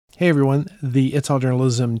Hey everyone, the It's All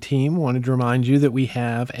Journalism team wanted to remind you that we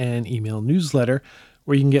have an email newsletter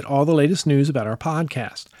where you can get all the latest news about our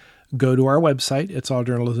podcast. Go to our website,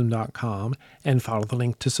 itsalljournalism.com, and follow the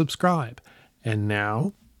link to subscribe. And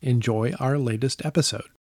now, enjoy our latest episode.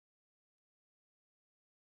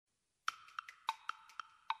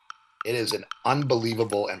 It is an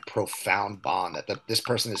unbelievable and profound bond that this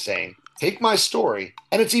person is saying, take my story.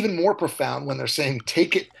 And it's even more profound when they're saying,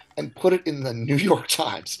 take it and put it in the New York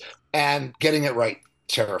Times. And getting it right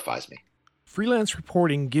terrifies me. Freelance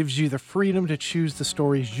reporting gives you the freedom to choose the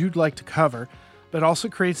stories you'd like to cover, but also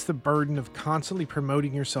creates the burden of constantly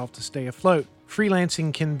promoting yourself to stay afloat.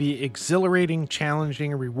 Freelancing can be exhilarating,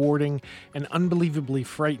 challenging, rewarding, and unbelievably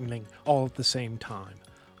frightening all at the same time.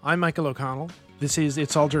 I'm Michael O'Connell. This is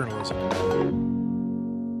It's All Journalism.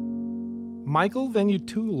 Michael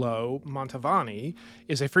Ventuolo-Mantovani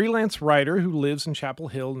is a freelance writer who lives in Chapel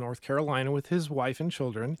Hill, North Carolina with his wife and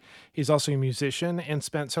children. He's also a musician and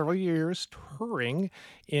spent several years touring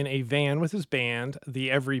in a van with his band,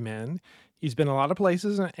 The Everymen. He's been a lot of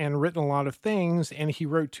places and written a lot of things, and he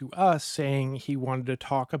wrote to us saying he wanted to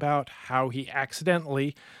talk about how he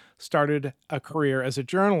accidentally started a career as a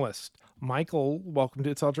journalist. Michael, welcome to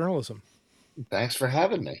It's All Journalism. Thanks for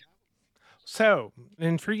having me. So, an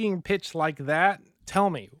intriguing pitch like that, tell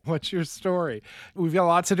me, what's your story? We've got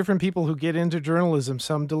lots of different people who get into journalism,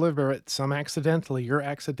 some deliberate, some accidentally. You're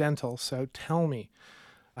accidental, so tell me,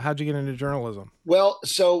 how'd you get into journalism? Well,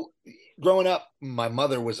 so growing up, my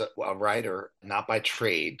mother was a writer, not by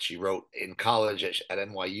trade. She wrote in college at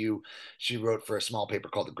NYU. She wrote for a small paper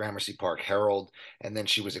called the Gramercy Park Herald. And then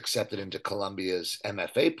she was accepted into Columbia's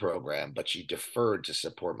MFA program, but she deferred to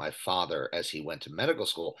support my father as he went to medical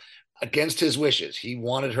school against his wishes. He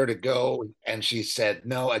wanted her to go, and she said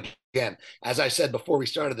no. Again, as I said before we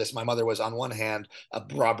started this, my mother was on one hand a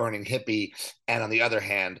bra burning hippie, and on the other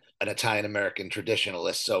hand, an Italian American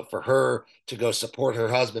traditionalist. So for her to go support her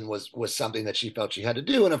husband was something that she felt she had to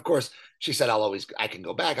do. And of course, she said, I can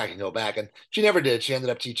go back, I can go back. And she never did. She ended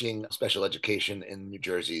up teaching special education in New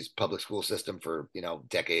Jersey's public school system for,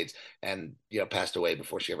 decades, and, passed away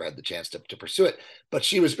before she ever had the chance to pursue it. But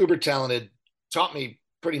she was uber talented, taught me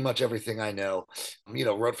pretty much everything I know.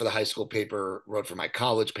 Wrote for the high school paper, wrote for my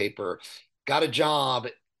college paper, got a job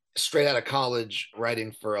straight out of college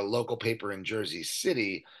writing for a local paper in Jersey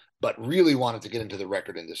City, but really wanted to get into the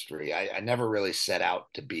record industry. I never really set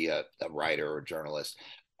out to be a writer or a journalist.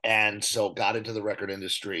 And so got into the record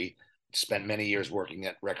industry, spent many years working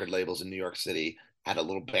at record labels in New York City, had a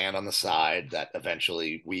little band on the side that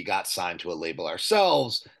eventually we got signed to a label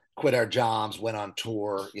ourselves, quit our jobs, went on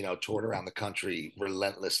tour, toured around the country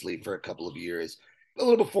relentlessly for a couple of years. A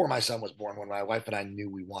little before my son was born, when my wife and I knew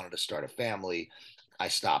we wanted to start a family, I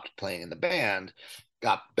stopped playing in the band,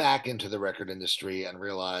 got back into the record industry, and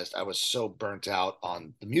realized I was so burnt out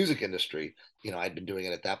on the music industry. I'd been doing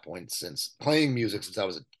it at that point since playing music since I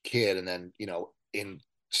was a kid, and then, in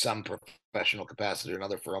some professional capacity or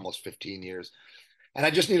another for almost 15 years. And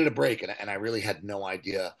I just needed a break, and I really had no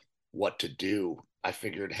idea what to do. I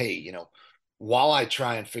figured, hey, while I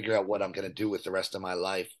try and figure out what I'm going to do with the rest of my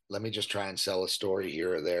life, let me just try and sell a story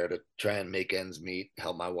here or there to try and make ends meet,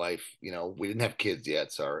 help my wife. We didn't have kids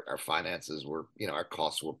yet, so our finances were, our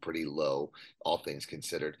costs were pretty low, all things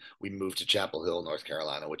considered. We moved to Chapel Hill, North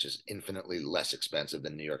Carolina, which is infinitely less expensive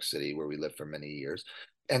than New York City, where we lived for many years.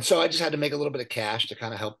 And so I just had to make a little bit of cash to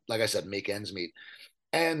kind of help, like I said, make ends meet.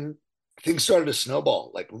 And things started to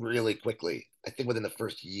snowball like really quickly. I think within the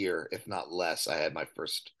first year, if not less, I had my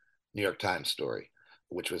first New York Times story,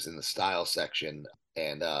 which was in the style section,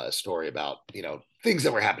 and a story about, things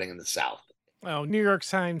that were happening in the South. Oh, New York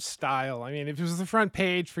Times style. I mean, if it was the front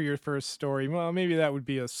page for your first story, well, maybe that would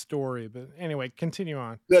be a story. But anyway, continue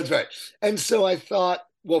on. That's right. And so I thought,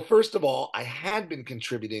 well, first of all, I had been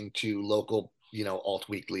contributing to local, alt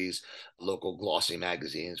weeklies, local glossy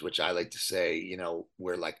magazines, which I like to say,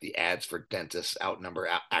 where like the ads for dentists outnumber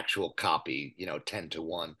actual copy, 10 to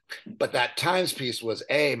 1. But that Times piece was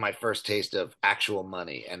my first taste of actual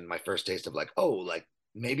money, and my first taste of like, oh, like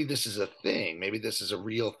maybe this is a thing. Maybe this is a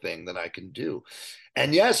real thing that I can do.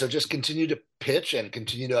 And yeah, so just continue to pitch and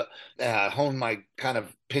continue to hone my kind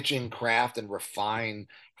of pitching craft and refine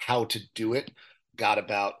how to do it. Got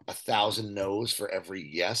about 1,000 no's for every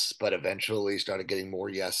yes, but eventually started getting more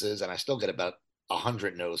yeses, and I still get about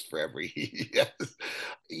 100 no's for every yes.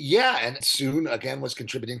 Yeah, and soon again was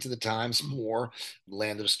contributing to the Times more,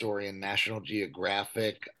 landed a story in National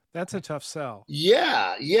Geographic. That's a tough sell.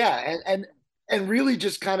 Yeah, and really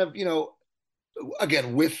just kind of,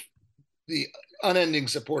 again, with the unending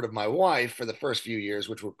support of my wife for the first few years,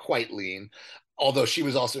 which were quite lean, although she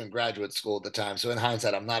was also in graduate school at the time. So in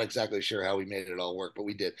hindsight, I'm not exactly sure how we made it all work, but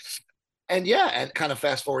we did. And yeah, and kind of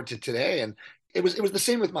fast forward to today, and it was the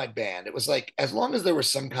same with my band. It was like as long as there was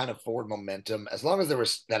some kind of forward momentum, as long as there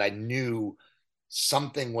was that I knew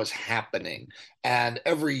something was happening. And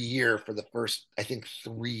every year for the first, I think,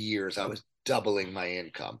 3 years, I was doubling my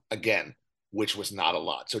income again, which was not a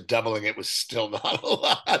lot. So doubling it was still not a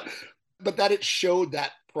lot. But that it showed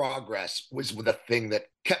that progress was the thing that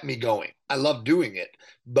kept me going. I love doing it,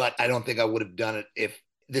 but I don't think I would have done it if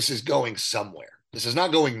this is going somewhere. This is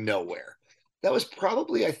not going nowhere. That was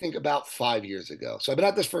probably, I think, about 5 years ago. So I've been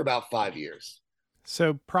at this for about 5 years.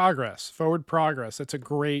 So progress, forward progress. That's a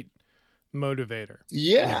great motivator.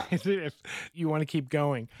 Yeah. If you want to keep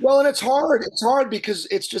going. Well, and it's hard. It's hard because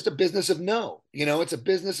it's just a business of no. It's a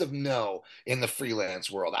business of no in the freelance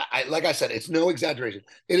world. Like I said, it's no exaggeration.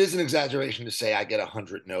 It is an exaggeration to say I get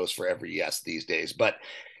 100 no's for every yes these days. But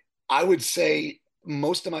I would say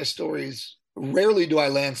most of my stories, rarely do I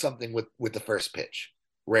land something with the first pitch.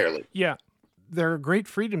 Rarely. Yeah. There are great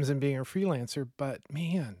freedoms in being a freelancer, but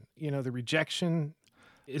man, the rejection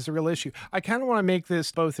is a real issue. I kind of want to make this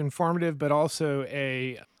both informative, but also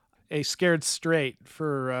a scared straight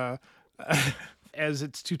for, as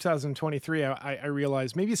it's 2023, I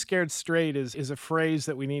realize maybe scared straight is a phrase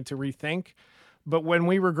that we need to rethink. But when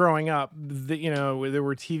we were growing up, there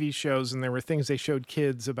were TV shows and there were things they showed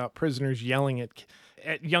kids about prisoners yelling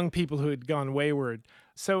at young people who had gone wayward.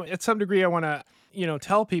 So at some degree, I want to,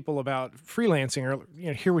 tell people about freelancing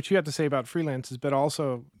or, hear what you have to say about freelancers, but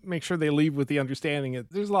also make sure they leave with the understanding that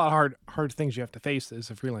there's a lot of hard things you have to face as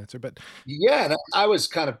a freelancer. But Yeah, and I was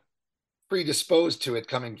kind of predisposed to it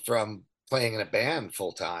coming from playing in a band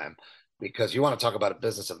full time because you want to talk about a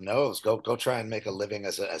business of no's, go try and make a living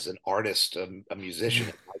as an artist, a musician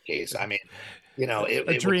in my case. I mean, a it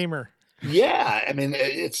was, dreamer. yeah, I mean,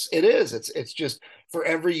 it's just for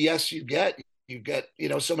every yes you get,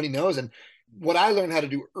 so many no's. And what I learned how to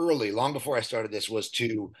do early, long before I started this, was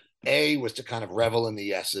to kind of revel in the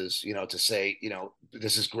yeses, to say,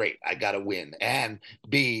 this is great, I got to win, and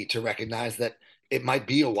B, to recognize that it might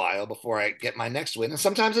be a while before I get my next win, and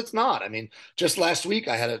sometimes it's not. I mean, just last week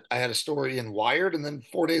I had a story in Wired, and then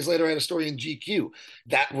 4 days later I had a story in GQ.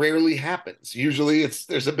 That rarely happens. Usually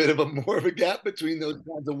there's a bit of a more of a gap between those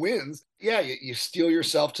kinds of wins. Yeah, you steel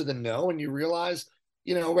yourself to the no, and you realize,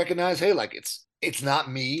 recognize, hey, like it's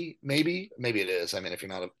not me. Maybe it is. I mean, if you're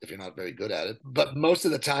not very good at it, but most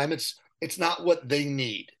of the time it's not what they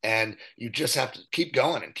need, and you just have to keep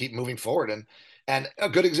going and keep moving forward. And a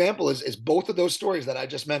good example is both of those stories that I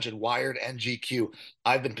just mentioned, Wired and GQ.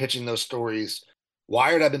 I've been pitching those stories.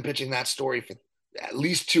 Wired, I've been pitching that story for at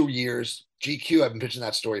least 2 years. GQ, I've been pitching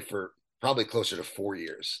that story for probably closer to 4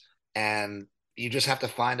 years. And you just have to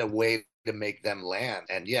find a way to make them land.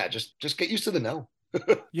 And yeah, just get used to the no.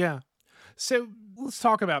 Yeah. So let's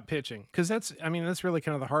talk about pitching because that's really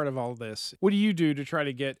kind of the heart of all this. What do you do to try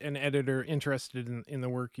to get an editor interested in the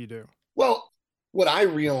work you do? Well, what I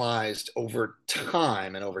realized over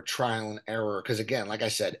time and over trial and error, because again, like I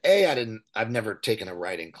said, I've never taken a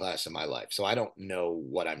writing class in my life, so I don't know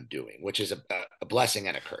what I'm doing, which is a blessing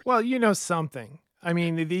and a curse. Well, you know something. I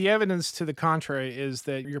mean, the evidence to the contrary is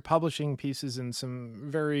that you're publishing pieces in some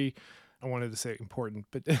very, I wanted to say important,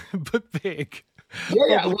 but but big Yeah,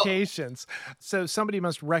 yeah. Well, publications. So somebody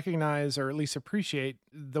must recognize or at least appreciate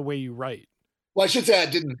the way you write. Well, I should say I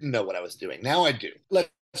didn't know what I was doing. Now I do. Let's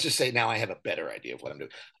just say now I have a better idea of what I'm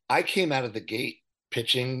doing. I came out of the gate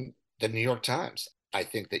pitching the New York Times. I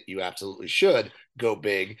think that you absolutely should go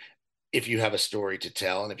big if you have a story to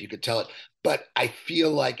tell and if you could tell it. But I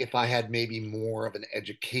feel like if I had maybe more of an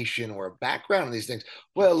education or a background in these things,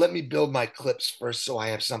 well, let me build my clips first so I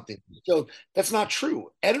have something. So that's not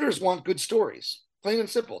true. Editors want good stories, plain and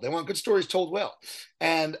simple. They want good stories told well.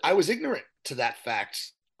 And I was ignorant to that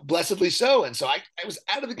fact, blessedly so. And so I was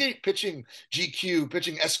out of the gate pitching GQ,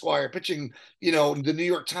 pitching Esquire, pitching, the New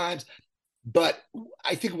York Times. But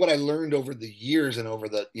I think what I learned over the years and over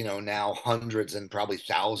the, now hundreds and probably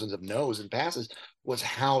thousands of no's and passes was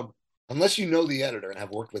how, unless you know the editor and have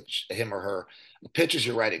worked with him or her, the pitch is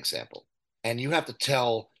your writing sample. And you have to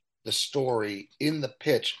tell the story in the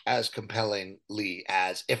pitch as compellingly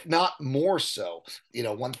as, if not more so.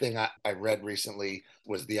 One thing I read recently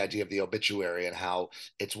was the idea of the obituary and how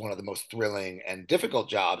it's one of the most thrilling and difficult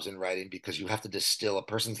jobs in writing because you have to distill a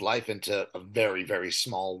person's life into a very, very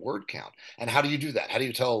small word count. And how do you do that? How do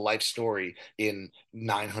you tell a life story in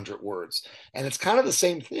 900 words? And it's kind of the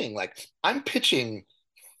same thing. Like I'm pitching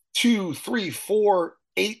 2, 3, 4,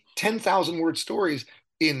 8, 10,000 word stories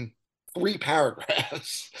in 3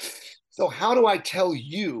 paragraphs. So how do I tell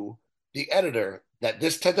you, the editor, that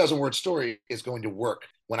this 10,000 word story is going to work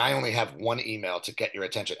when I only have one email to get your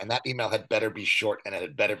attention. And that email had better be short and it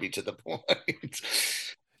had better be to the point.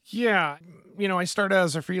 Yeah. I started out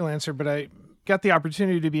as a freelancer, but I got the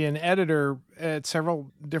opportunity to be an editor at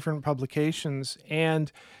several different publications.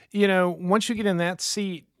 And, once you get in that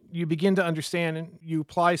seat, you begin to understand and you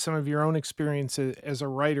apply some of your own experience as a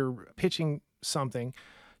writer pitching something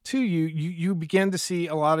to you. You begin to see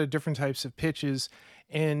a lot of different types of pitches,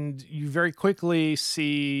 and you very quickly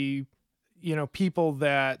see, people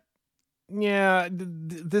that, yeah,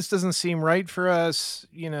 this doesn't seem right for us.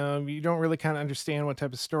 You don't really kind of understand what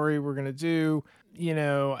type of story we're going to do.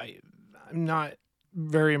 I'm not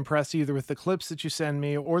very impressed either with the clips that you send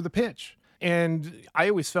me or the pitch. And I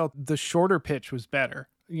always felt the shorter pitch was better.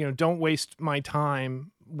 Don't waste my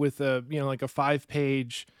time with like a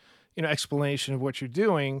 5-page, explanation of what you're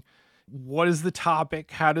doing. What is the topic?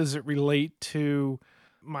 How does it relate to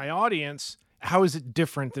my audience? How is it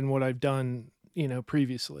different than what I've done,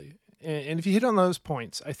 previously? And if you hit on those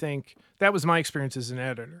points, I think that was my experience as an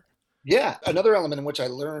editor. Yeah, another element in which I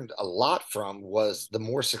learned a lot from was the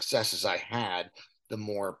more successes I had, the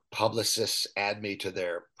more publicists add me to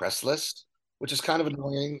their press list, which is kind of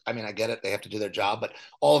annoying. I mean, I get it, they have to do their job, but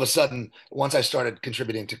all of a sudden, once I started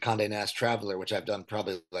contributing to Condé Nast Traveler, which I've done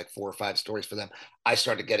probably like 4 or 5 stories for them, I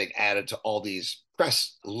started getting added to all these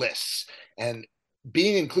press lists. And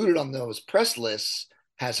being included on those press lists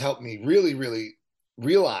has helped me really, really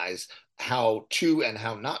realize how to and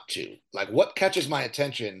how not to. Like what catches my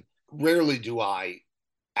attention, rarely do I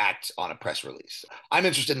act on a press release. I'm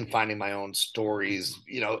interested in finding my own stories.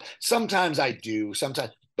 Sometimes I do,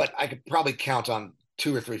 sometimes, but I could probably count on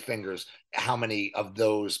 2 or 3 fingers how many of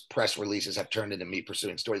those press releases have turned into me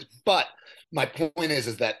pursuing stories. But my point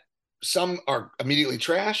is that some are immediately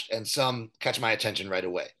trashed and some catch my attention right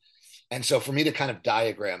away. And so for me to kind of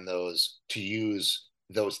diagram those to use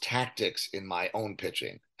those tactics in my own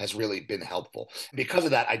pitching has really been helpful. Because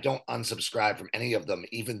of that, I don't unsubscribe from any of them,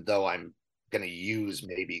 even though I'm going to use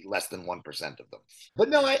maybe less than 1% of them. But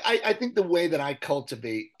no, I think the way that I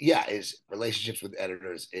cultivate, yeah, is relationships with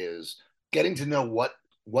editors is getting to know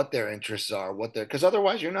what their interests are, because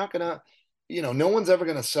otherwise you're not going to, no one's ever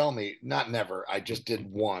going to sell me. Not never. I just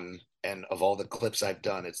did one. And of all the clips I've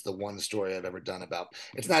done, it's the one story I've ever done about.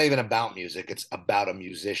 It's not even about music. It's about a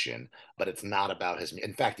musician, but it's not about his.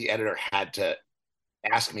 In fact, the editor had to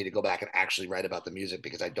ask me to go back and actually write about the music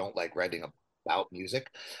because I don't like writing about music.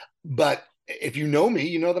 But if you know me,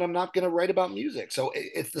 you know that I'm not going to write about music. So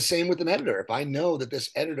it's the same with an editor. If I know that this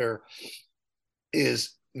editor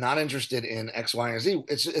is not interested in X, Y, or Z,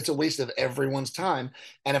 it's a waste of everyone's time.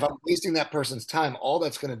 And if I'm wasting that person's time, all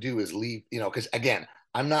that's going to do is leave, because again,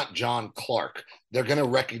 I'm not John Clark. They're going to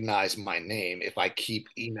recognize my name if I keep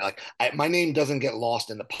emailing. My name doesn't get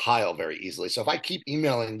lost in the pile very easily. So if I keep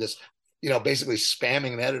emailing this, basically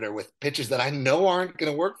spamming an editor with pitches that I know aren't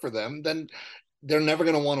going to work for them, then they're never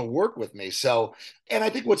going to want to work with me. So, and I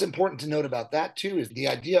think what's important to note about that too is the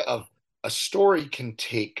idea of a story can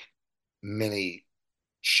take many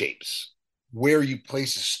shapes. Where you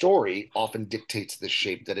place a story often dictates the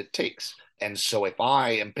shape that it takes. And so if I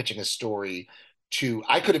am pitching a story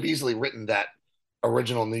I could have easily written that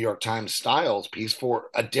original New York Times Styles piece for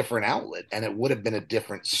a different outlet and it would have been a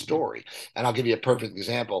different story. And I'll give you a perfect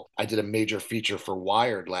example. I did a major feature for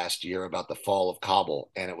Wired last year about the fall of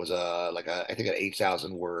Kabul. And it was I think an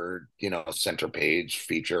 8,000 word, center page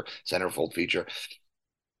feature, centerfold feature.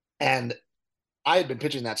 And I had been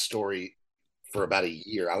pitching that story for about a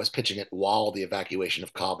year. I was pitching it while the evacuation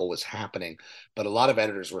of Kabul was happening, but a lot of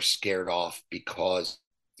editors were scared off because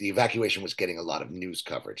the evacuation was getting a lot of news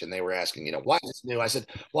coverage and they were asking, why is this new? I said,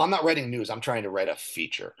 well, I'm not writing news. I'm trying to write a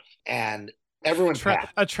feature. And everyone passed.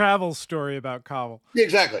 A travel story about Kabul. Yeah,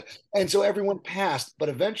 exactly. And so everyone passed, but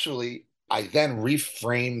eventually I then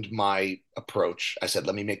reframed my approach. I said,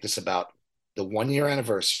 let me make this about the 1 year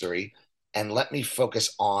anniversary and let me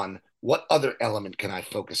focus on what other element can I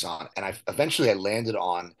focus on. And I landed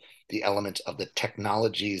on the element of the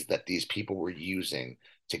technologies that these people were using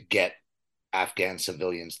to get Afghan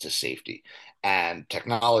civilians to safety. And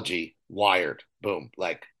technology, Wired, boom,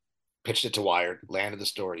 like pitched it to Wired, landed the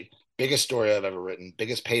story. Biggest story I've ever written,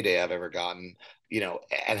 biggest payday I've ever gotten,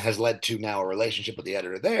 and has led to now a relationship with the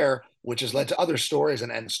editor there, which has led to other stories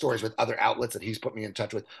and stories with other outlets that he's put me in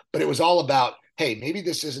touch with. But it was all about, hey, maybe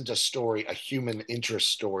this isn't a story, a human interest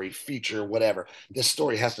story, feature, whatever. This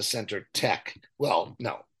story has to center tech. Well,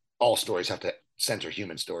 no, all stories have to center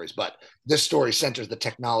human stories, but this story centers the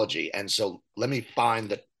technology. And so let me find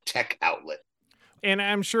the tech outlet. And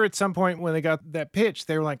I'm sure at some point when they got that pitch,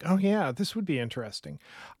 they were like, "Oh yeah, this would be interesting."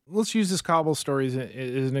 Let's use this cobble story as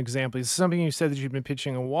an example. It's something you said that you've been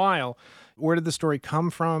pitching a while. Where did the story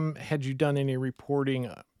come from? Had you done any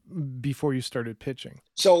reporting before you started pitching?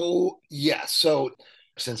 So yeah, so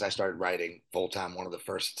since I started writing full time, one of the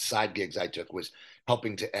first side gigs I took was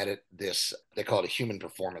helping to edit this. They call it a human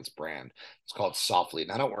performance brand. It's called Softly,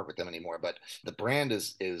 and I don't work with them anymore. But the brand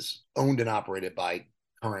is owned and operated by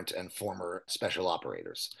current and former special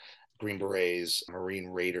operators, Green Berets, Marine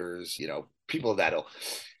Raiders, people of that ilk.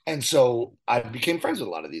 And so I became friends with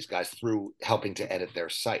a lot of these guys through helping to edit their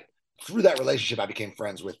site. Through that relationship, I became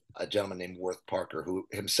friends with a gentleman named Worth Parker, who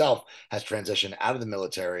himself has transitioned out of the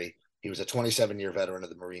military. He was a 27-year veteran of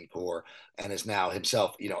the Marine Corps and is now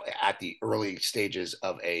himself, at the early stages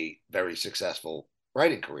of a very successful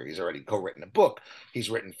writing career. He's already co-written a book. He's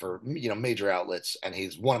written for, major outlets, and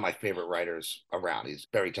he's one of my favorite writers around. He's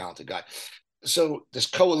a very talented guy. So this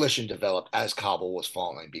coalition developed as Kabul was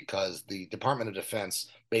falling because the Department of Defense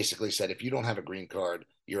basically said, if you don't have a green card,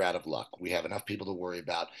 you're out of luck. We have enough people to worry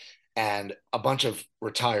about. And a bunch of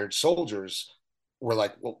retired soldiers were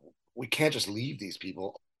like, well, we can't just leave these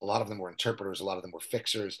people. A lot of them were interpreters, a lot of them were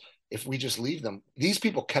fixers. If we just leave them, these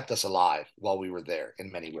people kept us alive while we were there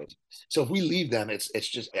in many ways. So if we leave them, it's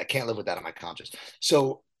just I can't live with that on my conscience.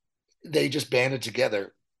 So they just banded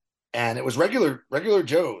together, and it was regular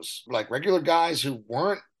Joes, like regular guys who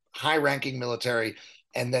weren't high ranking military.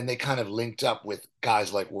 And then they kind of linked up with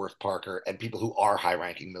guys like Worth Parker and people who are high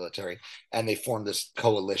ranking military. And they formed this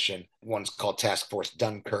coalition. One's called Task Force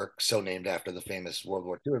Dunkirk, so named after the famous World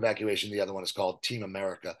War II evacuation. The other one is called Team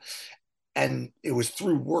America. And it was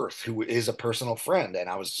through Worth, who is a personal friend. And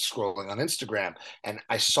I was scrolling on Instagram and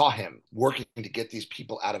I saw him working to get these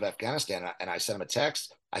people out of Afghanistan. And I sent him a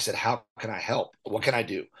text. I said, how can I help? What can I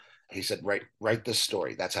do? He said, write this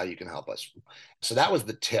story. That's how you can help us. So that was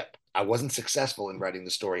the tip. I wasn't successful in writing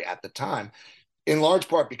the story at the time, in large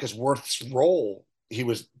part because Worth's role, he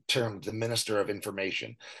was termed the Minister of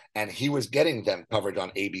Information, and he was getting them covered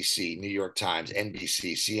on ABC, New York Times,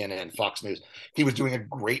 NBC, CNN, Fox News. He was doing a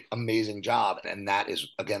great, amazing job. And that is,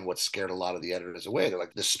 again, what scared a lot of the editors away. They're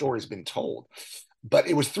like, the story's been told. But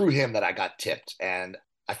it was through him that I got tipped. And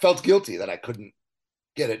I felt guilty that I couldn't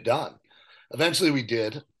get it done. Eventually we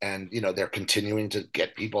did, and they're continuing to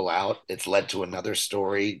get people out. It's led to another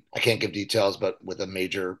story. I can't give details, but with a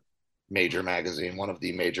major magazine, one of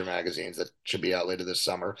the major magazines that should be out later this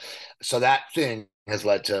summer. So that thing has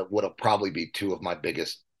led to what'll probably be two of my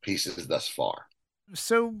biggest pieces thus far.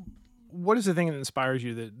 So, what is the thing that inspires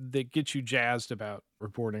you that gets you jazzed about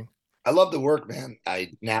reporting? I love the work, man.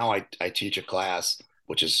 I teach a class,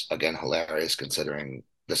 which is again hilarious considering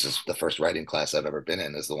this is the first writing class I've ever been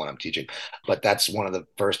in, is the one I'm teaching. But that's one of the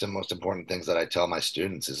first and most important things that I tell my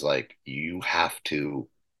students is like, you have to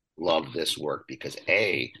love this work because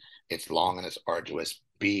A, it's long and it's arduous.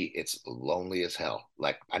 B, it's lonely as hell.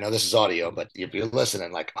 Like I know this is audio, but if you're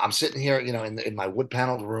listening, like I'm sitting here, in my wood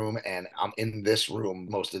paneled room, and I'm in this room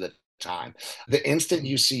most of the time. The instant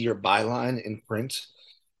you see your byline in print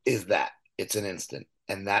is that it's an instant,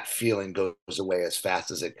 and that feeling goes away as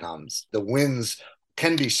fast as it comes. The wins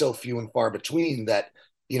can be so few and far between that,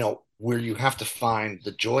 where you have to find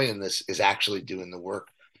the joy in this is actually doing the work.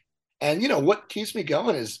 And what keeps me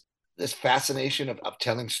going is this fascination of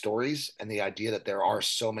telling stories, and the idea that there are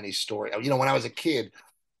so many stories. When I was a kid,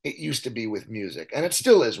 it used to be with music, and it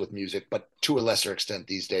still is with music, but to a lesser extent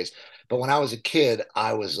these days. But when I was a kid,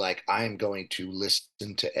 I was like, I am going to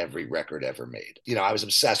listen to every record ever made. I was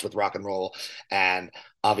obsessed with rock and roll, and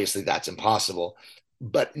obviously that's impossible.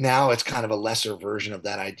 But now it's kind of a lesser version of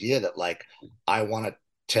that idea that, like, I want to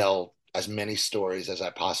tell as many stories as I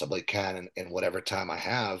possibly can in whatever time I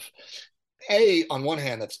have. On one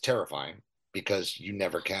hand, that's terrifying because you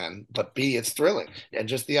never can, but B, it's thrilling. And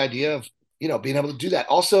just the idea of, being able to do that.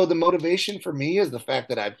 Also, the motivation for me is the fact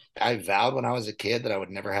that I vowed when I was a kid that I would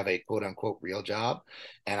never have a quote unquote real job.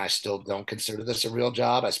 And I still don't consider this a real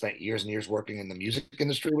job. I spent years and years working in the music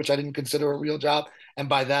industry, which I didn't consider a real job. And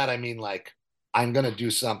by that, I mean, like, I'm going to do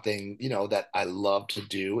something, that I love to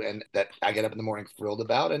do and that I get up in the morning thrilled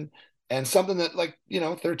about. And something that, like,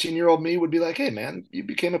 13-year-old me would be like, hey man, you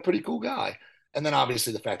became a pretty cool guy. And then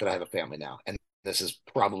obviously the fact that I have a family now, and this is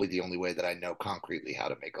probably the only way that I know concretely how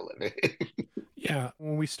to make a living. Yeah,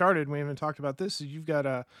 when we started, we haven't talked about this. You've got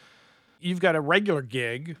a regular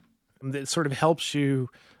gig that sort of helps you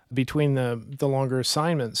between the longer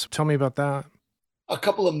assignments. Tell me about that. A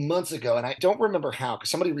couple of months ago, and I don't remember how, because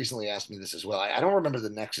somebody recently asked me this as well. I don't remember the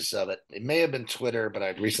nexus of it. It may have been Twitter, but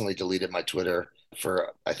I'd recently deleted my Twitter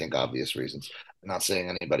for, I think, obvious reasons. I'm not saying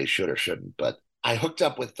anybody should or shouldn't, but I hooked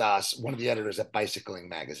up with one of the editors at Bicycling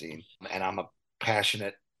Magazine, and I'm a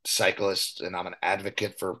passionate cyclist and I'm an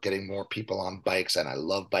advocate for getting more people on bikes, and I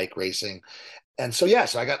love bike racing. And so, yeah,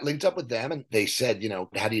 so I got linked up with them and they said,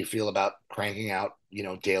 how do you feel about cranking out,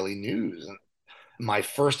 daily news? And my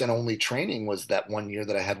first and only training was that one year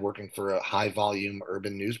that I had working for a high volume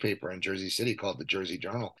urban newspaper in Jersey City called the Jersey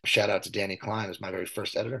Journal. Shout out to Danny Klein, who's my very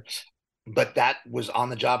first editor. But that was on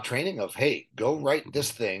the job training of, hey, go write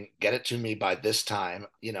this thing, get it to me by this time.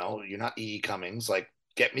 You're not E. E. Cummings, like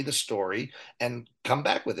get me the story and come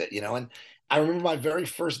back with it. And I remember my very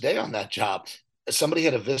first day on that job, somebody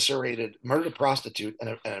had murdered a prostitute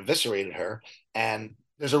and eviscerated her. And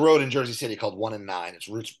there's a road in Jersey City called 1 and 9.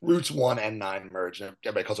 It's routes 1 and 9 merged. And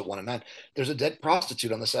everybody calls it 1 and 9. There's a dead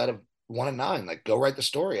prostitute on the side of 1 and 9. Like, go write the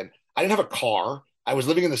story. And I didn't have a car. I was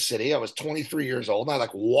living in the city. I was 23 years old. And I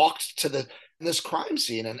like walked to this crime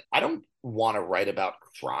scene. And I don't want to write about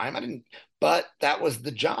crime. I didn't, but that was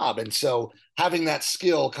the job. And so having that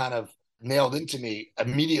skill kind of nailed into me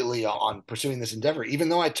immediately on pursuing this endeavor, even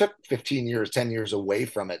though I took 15 years, 10 years away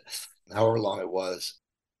from it, however long it was.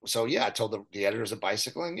 So yeah, I told the editors of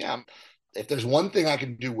Bicycling, yeah, if there's one thing I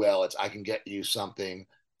can do well, it's I can get you something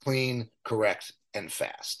clean, correct, and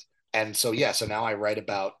fast. And so yeah, so now I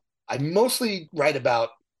mostly write about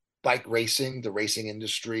bike racing, the racing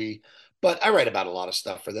industry, but I write about a lot of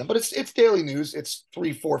stuff for them. But it's daily news. It's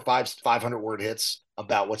 3, 4, 500 word hits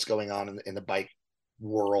about what's going on in the bike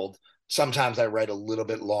world. Sometimes I write a little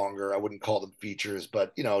bit longer. I wouldn't call them features,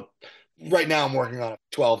 but right now I'm working on a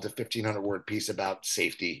 12 to 1500 word piece about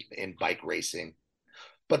safety in bike racing.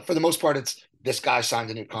 But for the most part, it's this guy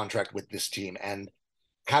signed a new contract with this team. And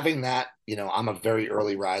having that, I'm a very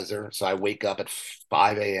early riser. So I wake up at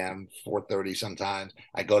 5 a.m., 4:30 sometimes.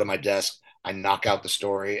 I go to my desk, I knock out the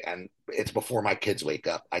story, and it's before my kids wake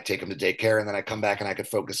up. I take them to daycare, and then I come back and I could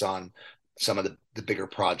focus on some of the bigger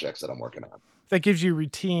projects that I'm working on. That gives you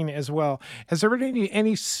routine as well. Has there been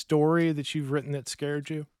any story that you've written that scared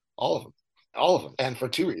you? All of them. All of them. And for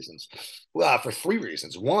two reasons. Well, for three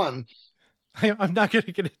reasons. One, I'm not going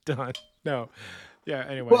to get it done. No. Yeah.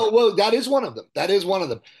 Anyway. well, that is one of them. That is one of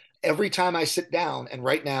them. Every time I sit down, and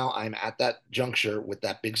right now I'm at that juncture with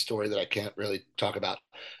that big story that I can't really talk about,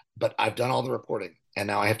 but I've done all the reporting and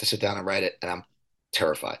now I have to sit down and write it, and I'm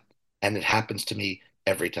terrified. And it happens to me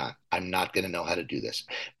every time. I'm not going to know how to do this.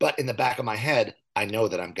 But in the back of my head, I know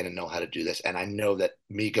that I'm going to know how to do this. And I know that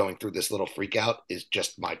me going through this little freak out is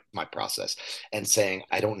just my process and saying,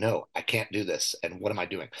 I don't know, I can't do this. And what am I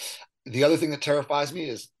doing? The other thing that terrifies me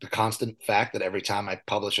is the constant fact that every time I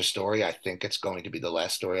publish a story, I think it's going to be the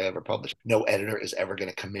last story I ever publish. No editor is ever going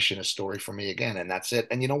to commission a story for me again. And that's it.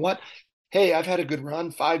 And you know what? Hey, I've had a good run,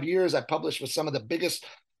 5 years. I published with some of the biggest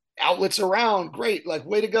outlets around. Great. Like,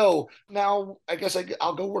 way to go. Now, I guess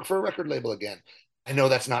I'll go work for a record label again. I know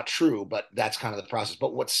that's not true, but that's kind of the process.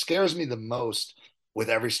 But what scares me the most with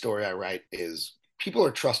every story I write is people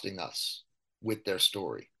are trusting us with their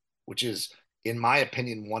story, which is, in my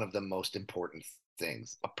opinion, one of the most important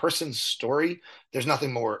things. A person's story, there's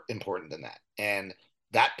nothing more important than that. And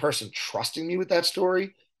that person trusting me with that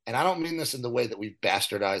story, and I don't mean this in the way that we've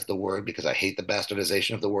bastardized the word, because I hate the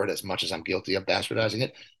bastardization of the word as much as I'm guilty of bastardizing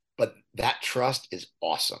it, but that trust is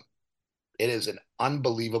awesome. It is an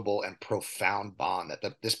unbelievable and profound bond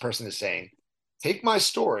that this person is saying, take my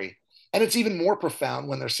story. And it's even more profound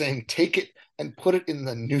when they're saying, take it and put it in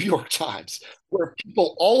the New York Times, where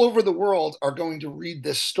people all over the world are going to read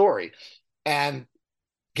this story. And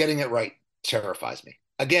getting it right terrifies me.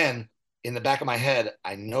 Again, in the back of my head,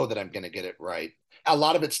 I know that I'm going to get it right. A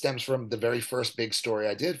lot of it stems from the very first big story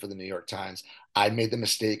I did for the New York Times. I made the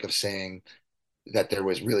mistake of saying that there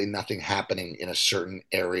was really nothing happening in a certain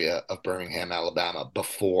area of Birmingham, Alabama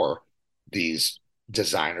before these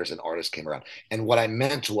designers and artists came around. And what I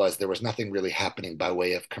meant was there was nothing really happening by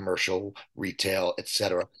way of commercial, retail,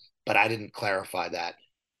 etc. But I didn't clarify that.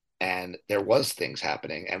 And there was things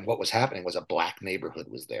happening. And what was happening was a black neighborhood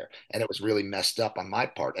was there. And it was really messed up on my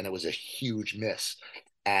part. And it was a huge miss.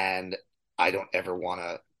 And I don't ever want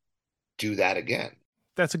to do that again.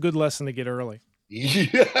 That's a good lesson to get early.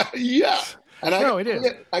 Yeah, yeah. And no, it is.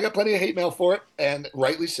 I got plenty of hate mail for it, and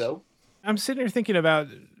rightly so. I'm sitting here thinking about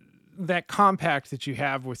that compact that you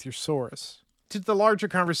have with your source, to the larger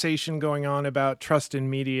conversation going on about trust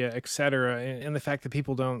in media, et cetera, and the fact that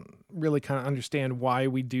people don't really kind of understand why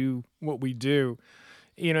we do what we do.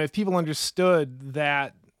 If people understood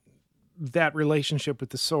that relationship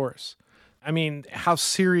with the source, I mean, how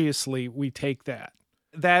seriously we take that.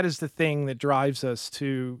 That is the thing that drives us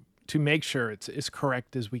to make sure it's as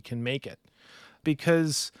correct as we can make it.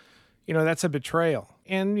 Because, that's a betrayal.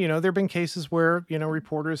 And, there have been cases where,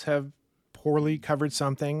 reporters have poorly covered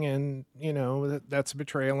something, and, that's a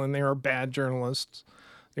betrayal, and they are bad journalists.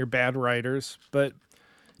 They're bad writers. But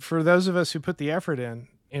for those of us who put the effort in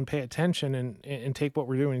and pay attention and take what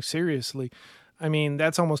we're doing seriously, I mean,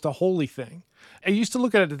 that's almost a holy thing. I used to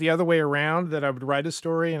look at it the other way around, that I would write a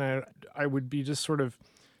story and I would be just sort of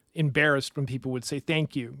embarrassed when people would say,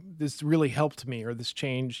 thank you, this really helped me, or this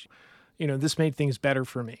changed, this made things better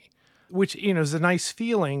for me, which, is a nice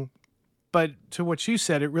feeling. But to what you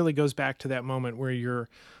said, it really goes back to that moment where you're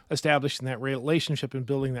establishing that relationship and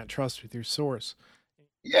building that trust with your source.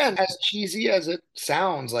 Yeah, and as cheesy as it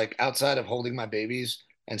sounds, like outside of holding my babies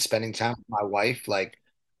and spending time with my wife, like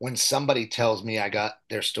when somebody tells me I got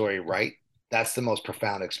their story right, that's the most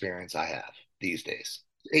profound experience I have these days.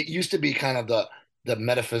 It used to be kind of the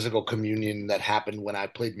metaphysical communion that happened when I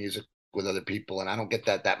played music with other people, and I don't get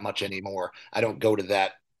that much anymore. I don't go to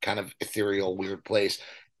that kind of ethereal, weird place.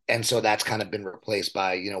 And so that's kind of been replaced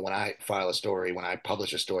by, when I file a story, when I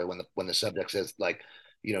publish a story, when the subject says like,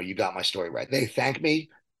 you got my story right. They thank me,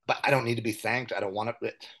 but I don't need to be thanked. I don't want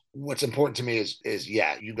to. What's important to me is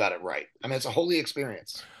yeah, you got it right. I mean, it's a holy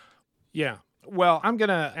experience. Yeah. Well, I'm going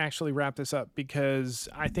to actually wrap this up because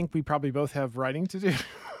I think we probably both have writing to do.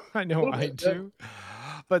 I know I do.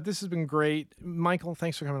 But this has been great. Michael,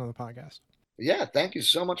 thanks for coming on the podcast. Yeah, thank you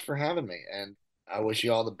so much for having me. And I wish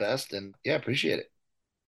you all the best. And yeah, appreciate it.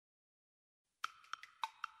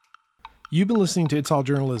 You've been listening to It's All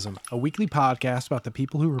Journalism, a weekly podcast about the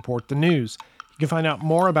people who report the news. You can find out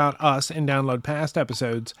more about us and download past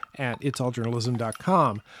episodes at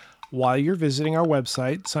itsalljournalism.com. While you're visiting our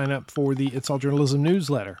website, sign up for the It's All Journalism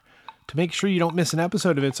newsletter. To make sure you don't miss an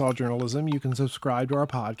episode of It's All Journalism, you can subscribe to our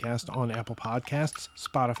podcast on Apple Podcasts,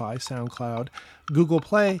 Spotify, SoundCloud, Google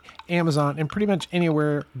Play, Amazon, and pretty much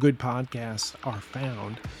anywhere good podcasts are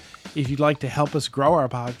found. If you'd like to help us grow our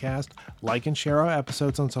podcast, like and share our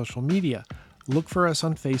episodes on social media. Look for us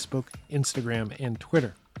on Facebook, Instagram, and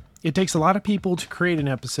Twitter. It takes a lot of people to create an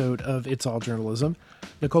episode of It's All Journalism.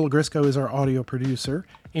 Nicola Grisco is our audio producer.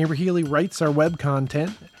 Amber Healy writes our web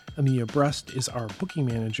content. Amelia Brust is our booking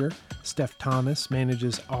manager. Steph Thomas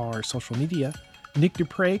manages our social media. Nick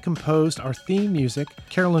Dupre composed our theme music.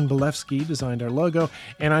 Carolyn Belevsky designed our logo.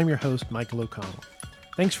 And I'm your host, Michael O'Connell.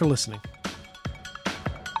 Thanks for listening.